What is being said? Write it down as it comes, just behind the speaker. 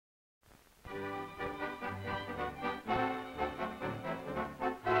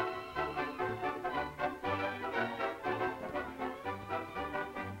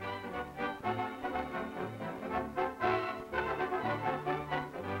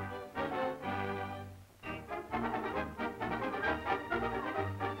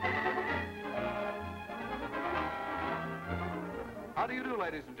do you do,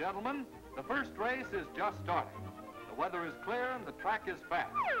 ladies and gentlemen? The first race is just starting. The weather is clear and the track is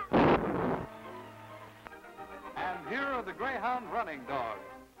fast. And here are the Greyhound running dogs,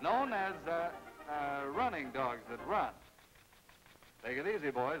 known as running dogs that run. Take it easy,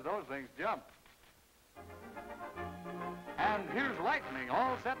 boys. Those things jump. And here's Lightning,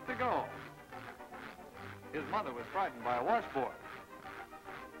 all set to go. His mother was frightened by a washboard.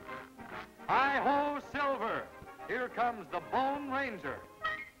 Hi-ho, Silver! Here comes the Bone Ranger.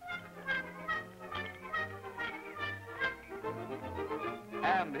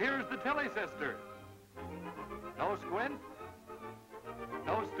 And here's the Tilly sister. No squint,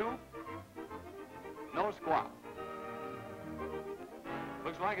 no stoop, no squat.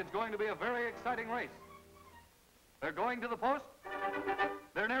 Looks like it's going to be a very exciting race. They're going to the post.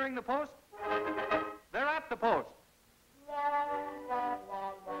 They're nearing the post. They're at the post.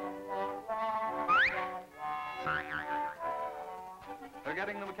 They're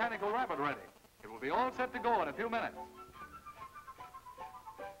getting the mechanical rabbit ready. It will be all set to go in a few minutes.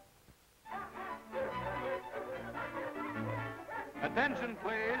 Attention,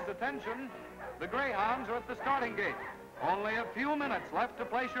 please, attention. The Greyhounds are at the starting gate. Only a few minutes left to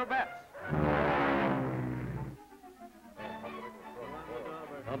place your bets.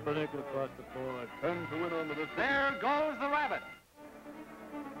 Pumpernickel across the board. 10 to win on the biscuit. There goes the rabbit.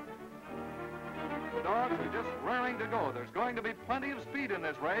 The dogs are just raring to go. There's going to be plenty of speed in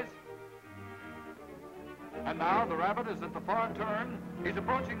this race. And now the rabbit is at the far turn. He's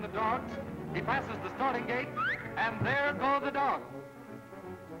approaching the dogs. He passes the starting gate. And there go the dogs.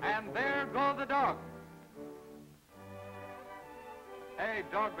 And there go the dogs. Hey,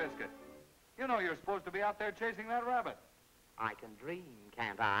 Dog Biscuit, you know you're supposed to be out there chasing that rabbit. I can dream,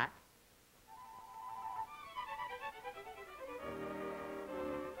 can't I?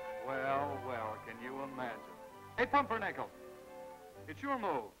 Well, well, can you imagine? Hey, Pumpernickel, it's your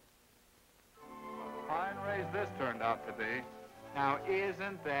move. Fine race this turned out to be. Now,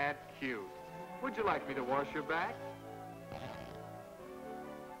 isn't that cute? Would you like me to wash your back?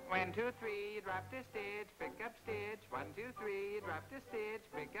 1, 2, 3, drop the stage, pick up stage. 1, 2, 3, drop the stage,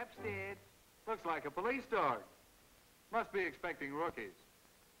 pick up stage. Looks like a police dog. Must be expecting rookies.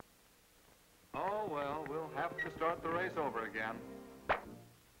 Oh, well, we'll have to start the race over again.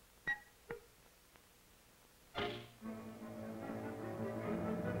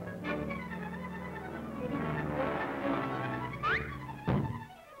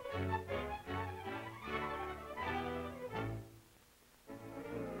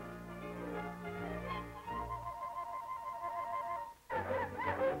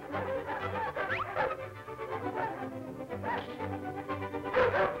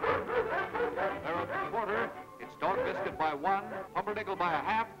 By 1, Pumpernickel by a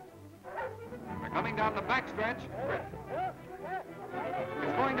half. They're coming down the backstretch.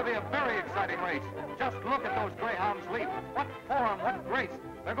 It's going to be a very exciting race. Just look at those Greyhounds leap. What form, what grace.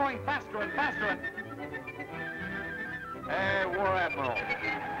 They're going faster and faster and... Hey, War Admiral.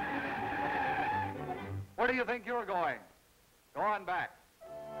 Where do you think you're going? Go on back.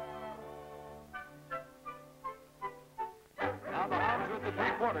 Now the hounds are at the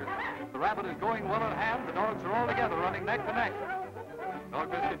three-quarters. The rabbit is going well in hand. The dogs are all together, running neck to neck.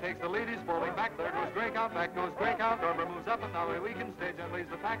 Dog Biscuit takes the lead. He's falling back. There goes Greyhound. Back goes Greyhound. Garber moves up, and now he weakens. Stage and leads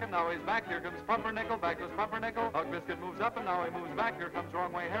the pack, and now he's back. Here comes Pumpernickel. Back goes Pumpernickel. Dog Biscuit moves up, and now he moves back. Here comes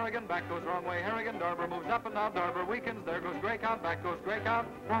Wrong Way Harrigan. Back goes Wrong Way Harrigan. Darber moves up, and now Darber weakens. There goes Greyhound. Back goes Greyhound.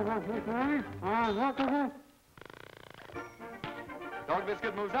 Dog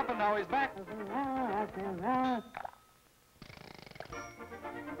Biscuit moves up, and now he's back.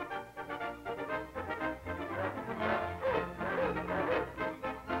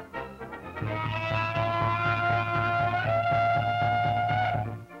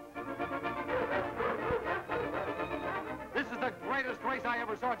 Race I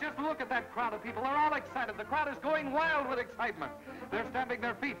ever saw. Just look at that crowd of people. They're all excited. The crowd is going wild with excitement. They're stamping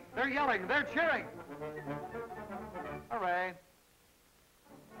their feet. They're yelling. They're cheering. Hooray.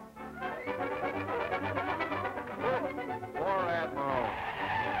 Poor Admiral.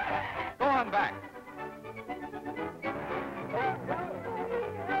 Go on back.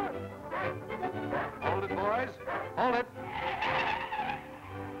 Hold it, boys. Hold it.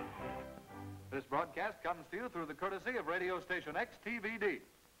 This broadcast comes to you through the courtesy of radio station XTVD.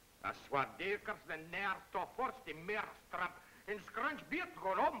 A swadekers de nerto forst de merstrap in scrunch beat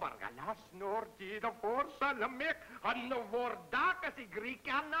gorombar galas nor die de forsa la mek an no vordakas I Greek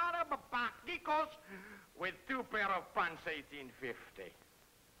anara bapakikos with 2 pair of pants 1850.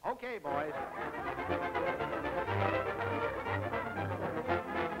 Okay, boys.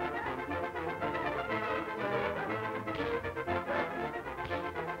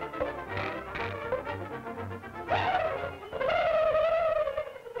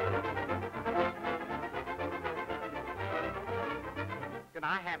 Can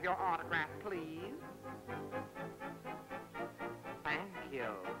I have your autograph, please? Thank you.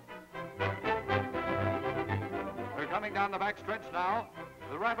 They're coming down the back stretch now.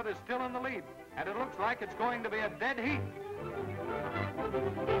 The Rabbit is still in the lead, and it looks like it's going to be a dead heat.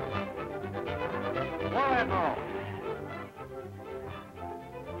 War Admiral.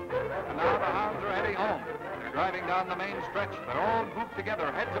 And now the hounds are heading home. They're driving down the main stretch. They're all grouped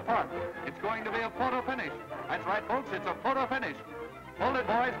together, heads apart. It's going to be a photo finish. That's right, folks, it's a photo finish. Hold it,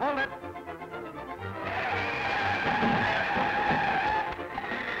 boys, hold it.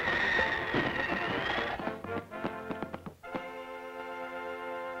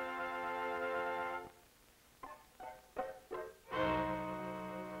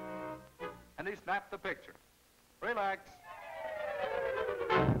 And he snapped the picture. Relax.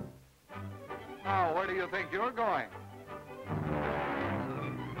 Now, where do you think you're going?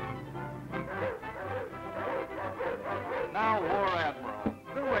 Now, War Admiral,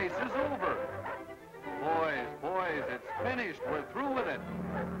 the race is over. Boys, it's finished. We're through with it.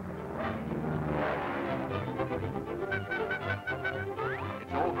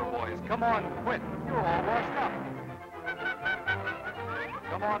 It's over, boys. Come on, quit. You're all washed up.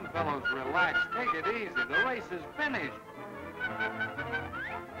 Come on, fellows, relax. Take it easy. The race is finished.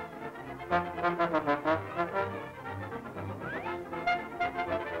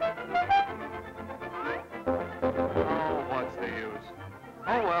 Oh, what's the use?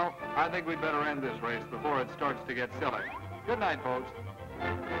 Oh, well, I think we'd better end this race before it starts to get silly. Good night, folks.